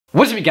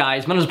What's up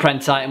guys, my name is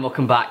ThePrenti and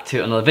welcome back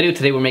to another video.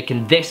 Today we're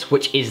making this,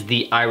 which is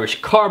the Irish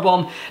car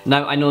bomb.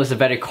 Now I know it's a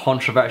very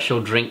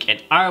controversial drink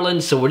in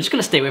Ireland, so we're just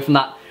going to stay away from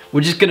that.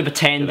 We're just going to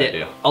pretend that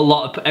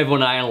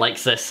everyone in Ireland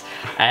likes this.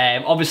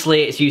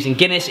 Obviously it's using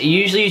Guinness, it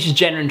usually uses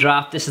gin and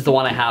draft. This is the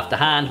one I have to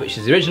hand, which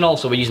is the original,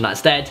 so we're using that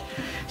instead.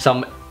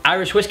 Some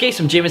Irish whiskey,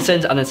 some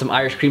Jameson's, and then some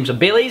Irish creams and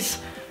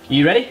Baileys.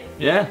 You ready?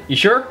 Yeah. You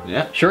sure?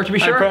 Yeah. Sure to be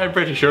sure? I'm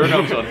pretty sure.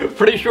 No, son.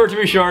 Pretty sure to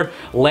be sure.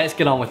 Let's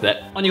get on with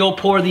it. On you go,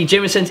 pour the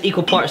Jameson's,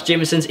 equal parts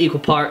Jameson's, equal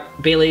part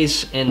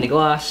Baileys in the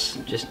glass.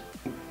 Just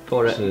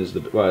pour it. This is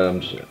the, well,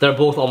 They're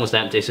both almost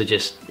empty, so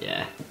just,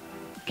 yeah,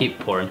 keep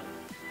pouring.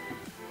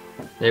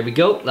 There we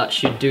go, that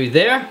should do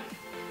there.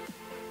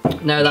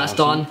 Now that's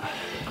done,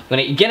 I'm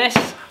gonna get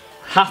Guinness.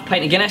 Half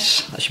pint of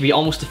Guinness, that should be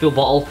almost a full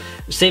bottle.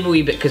 Save a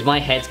wee bit because my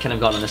head's kind of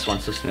gone on this one,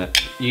 so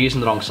you're using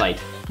the wrong side.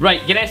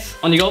 Right, Guinness,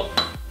 on you go.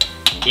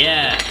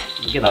 Yeah,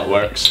 you get that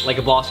works. Like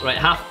a boss. Right,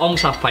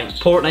 almost half pint.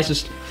 Pour it nice and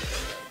slow.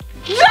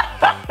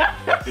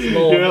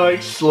 You're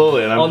like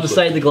slowly and I'm on the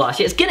side of the glass.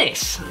 Yeah, it's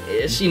Guinness.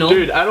 It's, you know.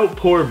 Dude, I don't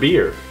pour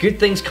beer. Good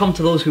things come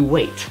to those who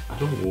wait. I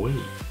don't wait.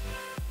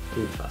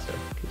 Do it faster,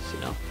 because, you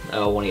know,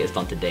 I want to get this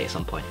done today at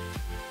some point.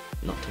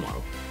 Not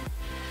tomorrow.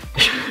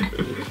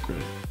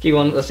 Keep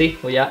on, let's see,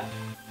 well, yeah.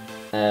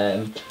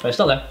 It's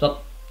still there,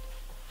 stop.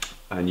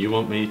 And you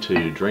want me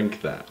to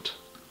drink that?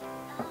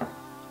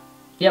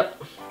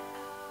 Yep.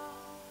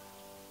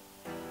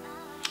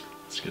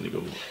 It's gonna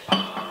go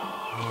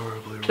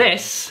horribly wrong.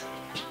 This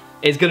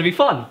is gonna be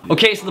fun.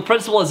 Okay, so the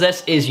principle is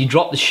this, is you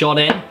drop the shot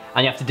in,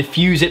 and you have to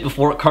diffuse it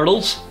before it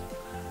curdles.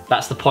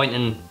 That's the point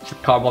in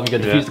car bomb, you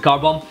gotta diffuse the car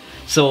bomb.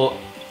 So,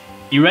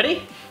 you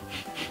ready?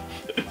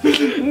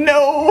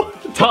 No!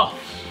 Tough.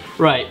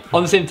 Right,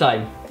 on the same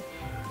time.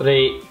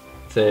 3,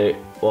 2,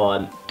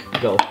 1,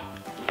 go.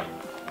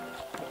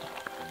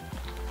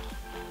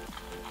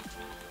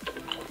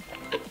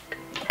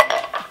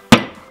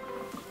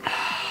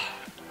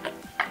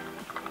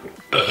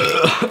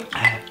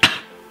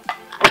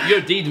 You're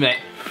a deed, mate.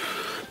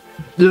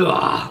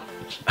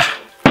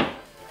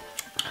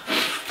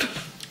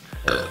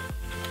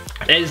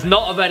 It's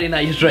not a very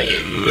nice drink.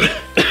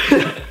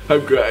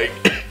 I'm crying.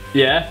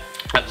 Yeah?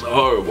 That's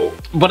horrible.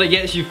 But it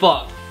gets you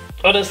fucked.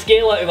 On a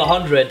scale out of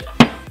 100,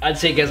 I'd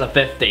say it gets a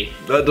 50.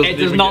 That doesn't It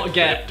does not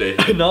get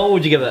 50. No, what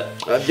would you give it?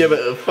 I'd give it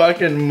a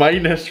fucking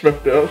minus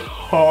 50. That's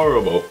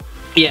horrible.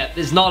 Yeah,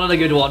 it's not a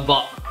good one,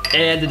 but at the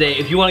end of the day,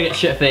 if you want to get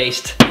shit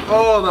faced,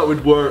 oh, that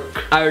would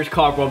work. Irish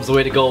car bomb's the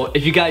way to go.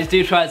 If you guys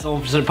do try it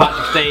on St.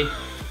 Patrick's Day,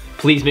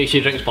 please make sure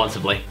you drink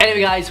responsibly.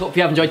 Anyway guys, hope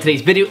you have enjoyed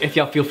today's video. If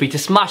you have, feel free to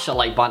smash that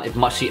like button, it's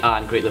much sweet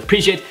and greatly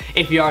appreciated.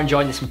 If you are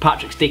enjoying the St.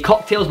 Patrick's Day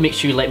cocktails, make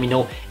sure you let me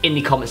know in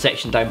the comment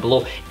section down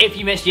below. If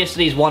you missed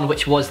yesterday's one,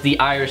 which was the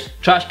Irish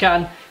trash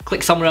can,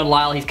 click somewhere on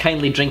Lyle, he's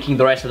kindly drinking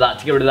the rest of that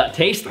to get rid of that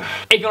taste.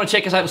 If you want to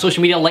check us out on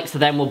social media, links to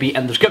them will be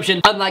in the description.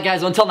 Other than that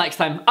guys, until next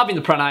time, I've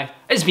been ThePrenti,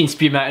 it's been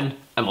Spew Mountain,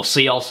 and we'll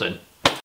see y'all soon.